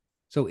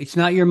 So it's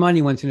not your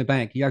money once in a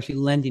bank. You're actually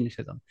lending it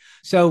to them.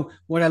 So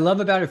what I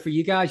love about it for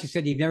you guys, you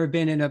said you've never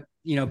been in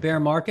a bear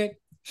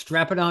market.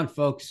 Strap it on,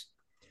 folks.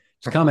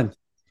 It's coming.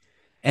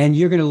 And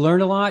you're going to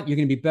learn a lot. You're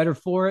going to be better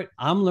for it.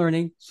 I'm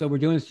learning. So we're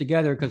doing this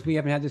together because we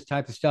haven't had this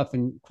type of stuff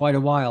in quite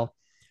a while.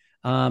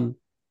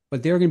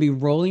 But there are going to be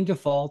rolling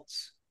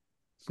defaults.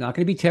 It's not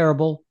going to be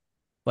terrible,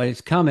 but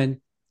it's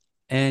coming.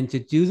 And to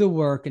do the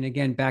work, and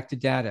again, back to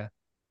data,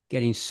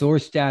 getting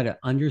source data,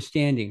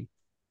 understanding,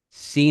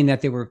 seeing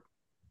that there were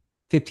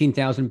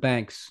 15,000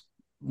 banks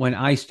when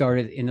I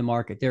started in the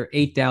market. There are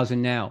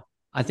 8,000 now.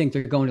 I think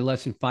they're going to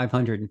less than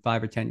 500 in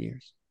 5 or 10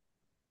 years.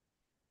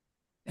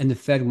 And the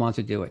Fed wants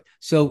to do it.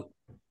 So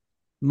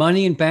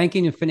money and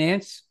banking and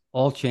finance,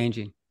 all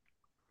changing.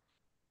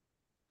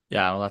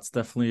 Yeah, well, that's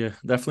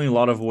definitely a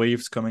lot of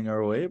waves coming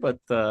our way, but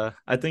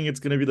I think it's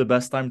going to be the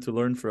best time to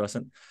learn for us.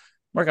 And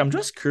Mark, I'm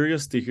just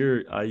curious to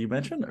hear. You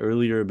mentioned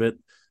earlier a bit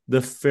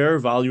the fair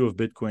value of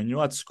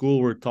Bitcoin. At school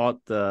we're taught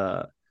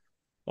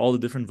all the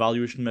different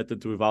valuation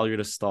method to evaluate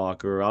a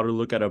stock or how to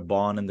look at a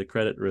bond and the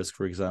credit risk,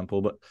 for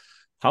example. But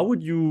how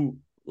would you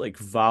like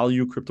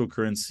value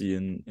cryptocurrency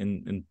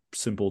in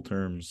simple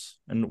terms?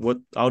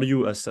 And how do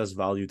you assess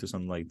value to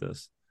something like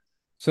this?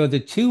 So the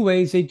two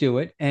ways they do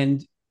it,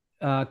 and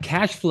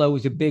cash flow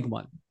is a big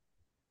one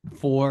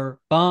for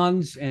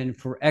bonds and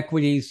for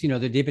equities.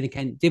 The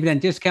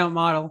dividend discount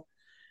model.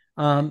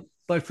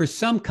 But for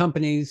some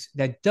companies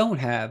that don't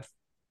have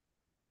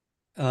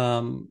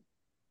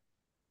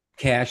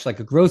cash, like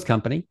a growth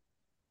company,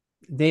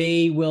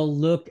 they will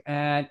look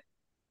at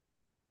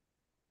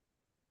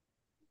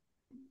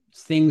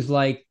things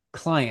like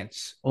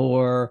clients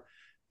or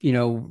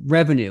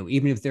revenue,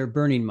 even if they're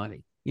burning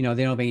money. They don't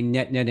have any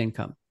net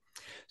income.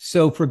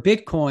 So for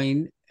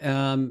Bitcoin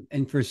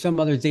and for some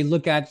others, they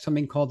look at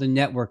something called the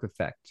network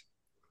effect.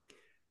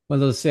 Well,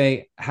 they'll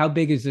say, how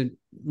big is the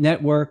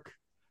network?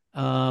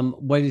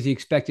 What is the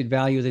expected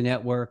value of the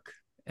network?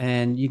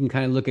 And you can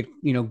kind of look at,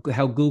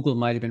 how Google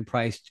might have been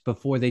priced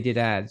before they did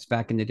ads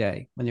back in the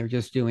day when they were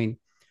just doing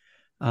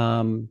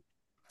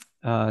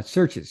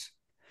searches.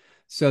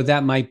 So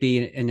that might be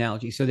an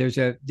analogy. So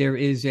there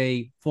is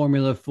a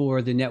formula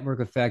for the network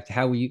effect,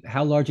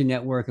 how large a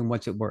network and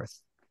what's it worth.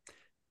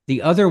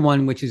 The other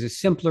one, which is a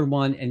simpler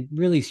one and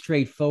really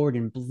straightforward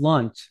and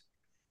blunt,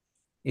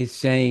 is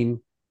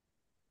saying,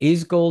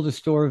 is gold a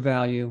store of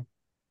value?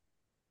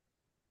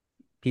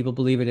 People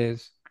believe it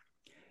is.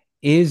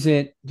 Does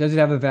it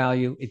have a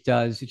value? It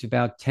does. It's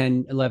about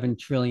 10, 11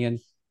 trillion.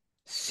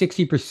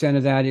 60%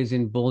 of that is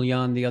in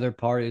bullion. The other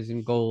part is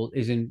in gold,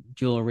 is in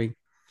jewelry.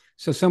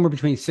 So somewhere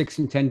between 6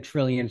 and 10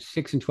 trillion,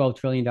 6 and 12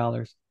 trillion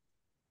dollars.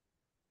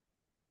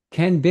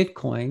 Can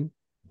Bitcoin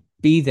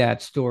be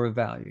that store of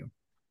value?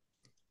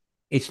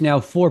 It's now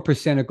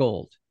 4% of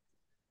gold.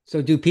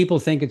 So do people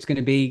think it's going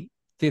to be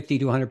 50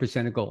 to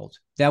 100% of gold?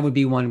 That would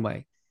be one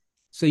way.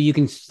 So you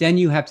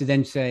have to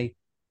then say,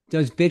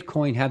 does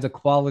Bitcoin have the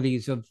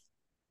qualities of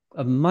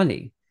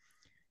money?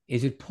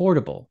 Is it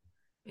portable?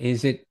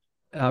 Is it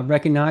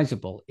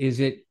recognizable? Does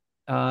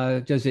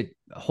it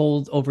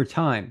hold over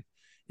time?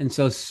 And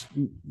so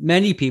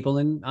many people,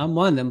 and I'm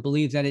one of them,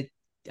 believe that it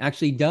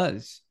actually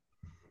does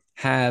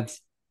have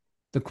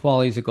the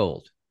qualities of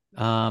gold.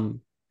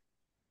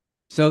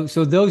 So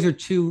those are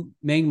two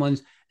main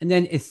ones. And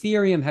then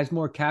Ethereum has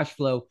more cash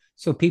flow,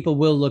 so people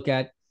will look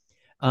at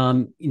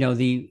the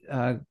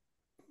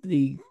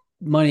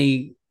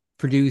money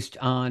produced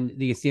on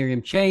the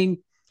Ethereum chain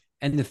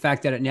and the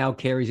fact that it now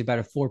carries about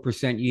a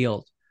 4%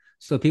 yield.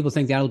 So people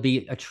think that'll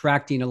be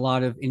attracting a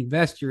lot of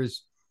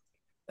investors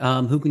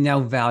who can now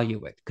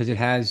value it because it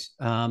has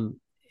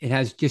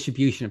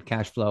distribution of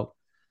cash flow,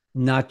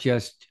 not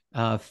just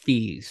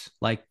fees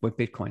like what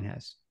Bitcoin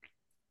has.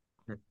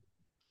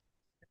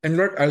 And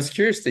Mark, I was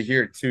curious to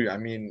hear too. I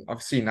mean,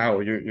 obviously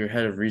now you're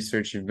head of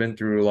research. You've been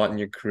through a lot in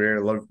your career,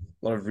 a lot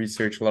of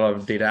research, a lot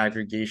of data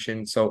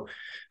aggregation. So,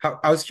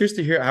 I was curious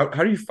to hear how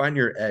do you find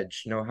your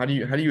edge? How do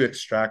you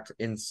extract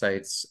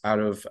insights out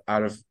of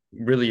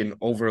really an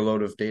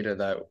overload of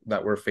data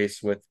that we're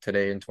faced with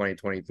today in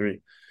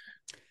 2023?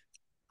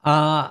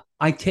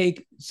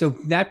 So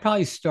that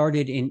probably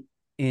started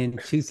in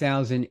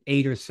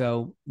 2008 or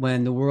so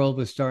when the world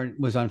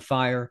was on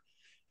fire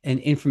and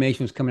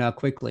information was coming out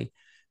quickly.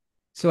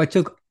 So I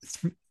took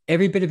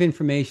every bit of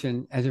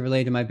information as it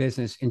related to my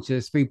business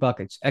into 3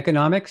 buckets: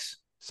 economics,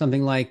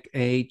 something like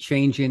a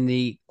change in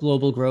the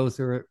global growth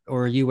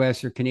or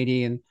US or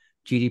Canadian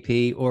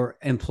GDP or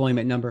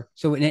employment number.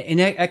 So in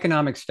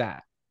economic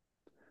stat,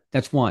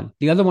 that's one.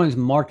 The other one is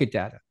market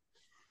data.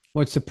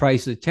 What's the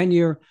price of the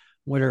 10-year?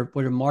 What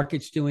are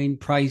markets doing?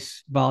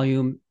 Price,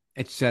 volume,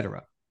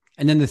 etc.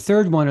 And then the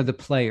third one are the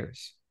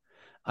players.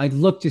 I'd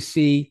look to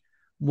see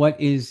what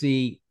is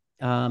the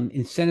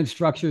incentive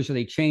structures, are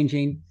they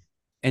changing?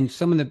 And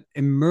some of the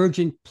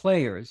emergent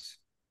players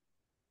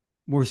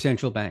were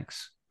central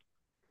banks.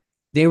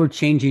 they were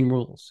changing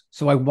rules.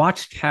 So I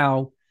watched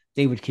how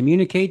they would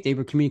communicate. They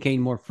were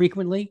communicating more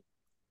frequently.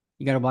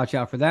 You got to watch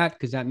out for that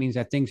because that means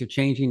that things are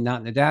changing, not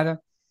in the data.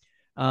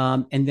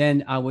 And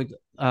then I would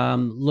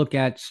look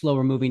at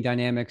slower moving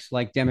dynamics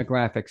like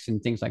demographics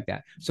and things like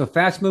that. So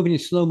fast moving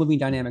and slow moving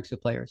dynamics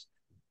of players.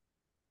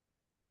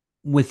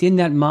 Within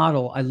that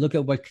model, I look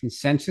at what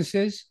consensus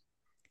is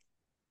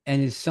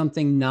and is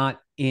something not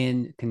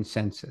in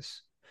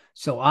consensus.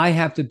 So I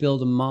have to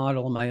build a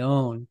model of my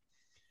own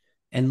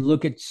and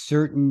look at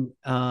certain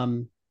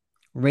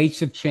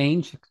rates of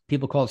change.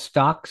 People call it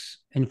stocks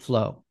and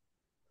flow.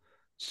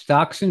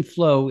 Stocks and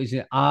flow is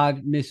an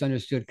odd,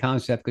 misunderstood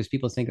concept because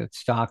people think of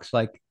stocks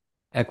like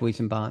equities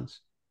and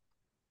bonds.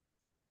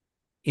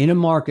 In a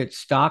market,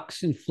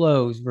 stocks and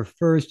flows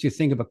refers to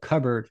think of a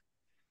cupboard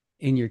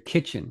in your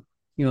kitchen,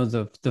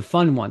 the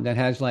fun one that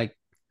has like,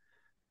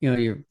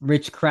 your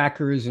rich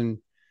crackers and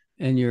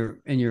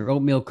your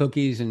oatmeal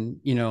cookies and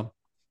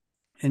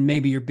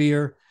maybe your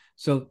beer.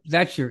 So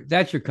that's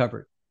your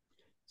cupboard.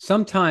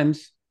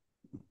 Sometimes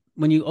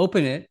when you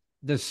open it,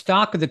 the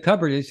stock of the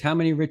cupboard is how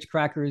many rich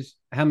crackers,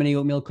 how many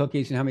oatmeal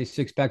cookies, and how many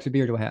six packs of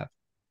beer do I have?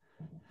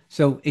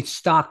 So it's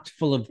stocked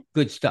full of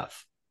good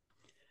stuff.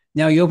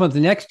 Now you open up the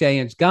next day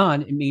and it's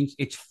gone. It means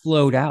it's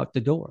flowed out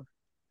the door.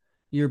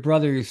 Your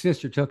brother or your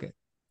sister took it.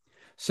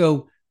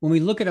 So when we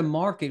look at a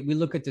market, we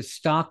look at the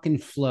stock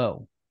and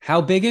flow.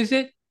 How big is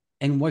it?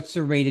 And what's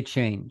the rate of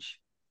change?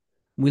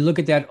 We look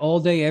at that all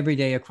day, every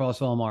day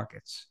across all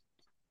markets.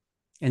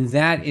 And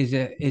that is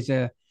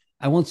a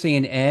I won't say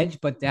an edge,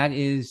 but that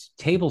is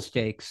table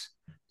stakes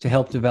to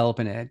help develop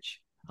an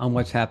edge on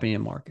what's happening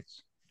in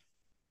markets.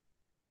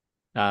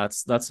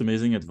 That's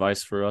amazing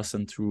advice for us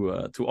and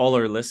to all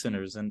our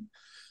listeners. And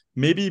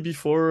maybe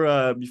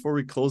before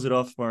we close it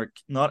off, Mark,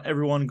 not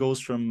everyone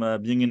goes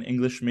from being an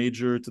English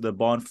major to the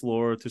bond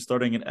floor to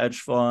starting an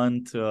hedge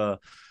fund to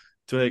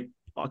like,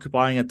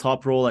 occupying a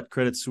top role at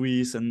Credit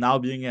Suisse and now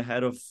being a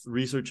head of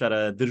research at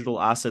a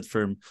digital asset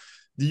firm.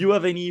 Do you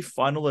have any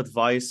final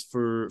advice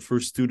for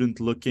student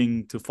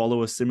looking to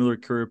follow a similar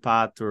career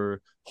path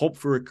or hope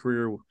for a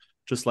career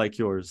just like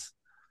yours?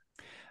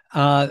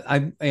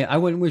 I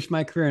wouldn't wish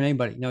my career on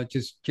anybody. No,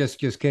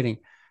 just kidding.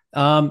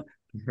 Um,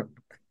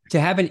 to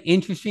have an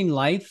interesting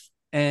life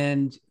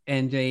and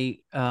a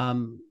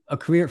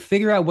career,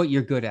 figure out what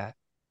you're good at.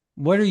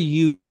 What are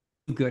you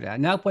good at?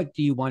 Not what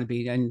do you want to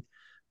be. And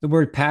the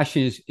word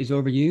passion is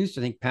overused.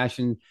 I think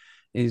passion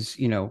is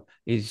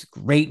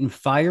great and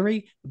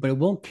fiery, but it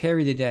won't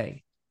carry the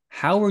day.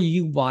 How are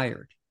you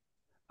wired?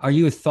 Are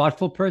you a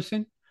thoughtful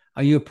person?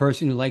 Are you a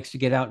person who likes to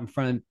get out in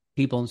front of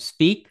people and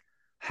speak?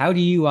 How do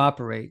you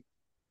operate?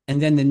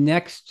 And then the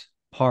next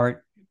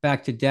part,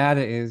 back to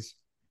data, is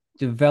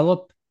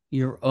develop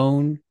your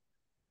own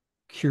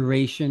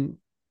curation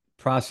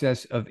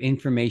process of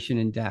information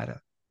and data.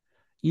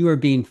 We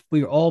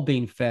are all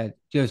being fed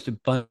just a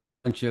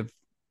bunch of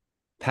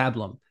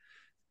pablum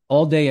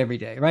all day, every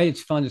day, right?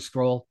 It's fun to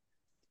scroll.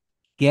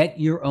 Get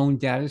your own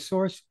data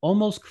source,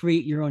 almost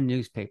create your own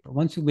newspaper.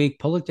 Once a week,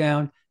 pull it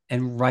down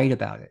and write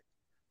about it.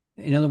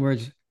 In other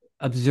words,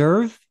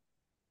 observe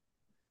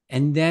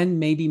and then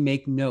maybe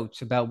make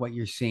notes about what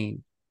you're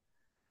seeing.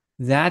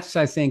 That's,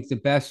 I think, the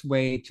best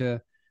way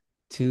to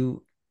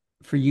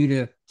for you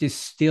to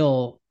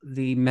distill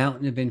the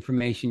mountain of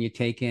information you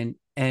take in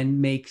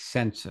and make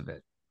sense of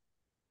it.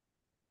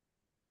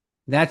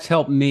 That's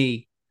helped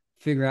me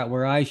figure out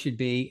where I should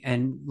be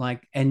and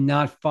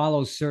not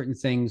follow certain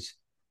things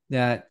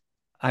that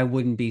I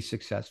wouldn't be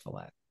successful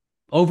at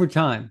over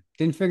time.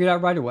 Didn't figure it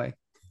out right away.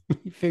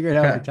 You figure it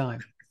out over time.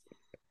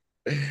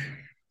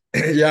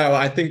 Yeah, well,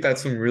 I think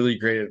that's some really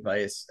great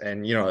advice.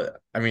 And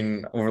I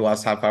mean, over the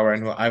last half hour, I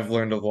know I've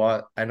learned a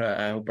lot.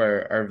 I hope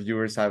our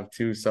viewers have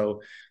too.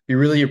 So we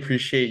really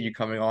appreciate you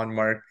coming on,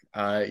 Mark.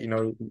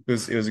 It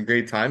was a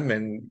great time,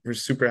 and we're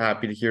super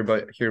happy to hear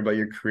about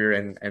your career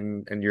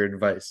and your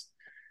advice.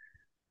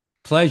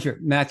 Pleasure,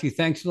 Matthew.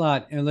 Thanks a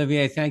lot. And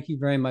Olivier, thank you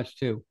very much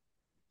too.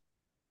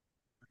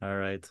 All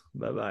right.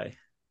 Bye bye.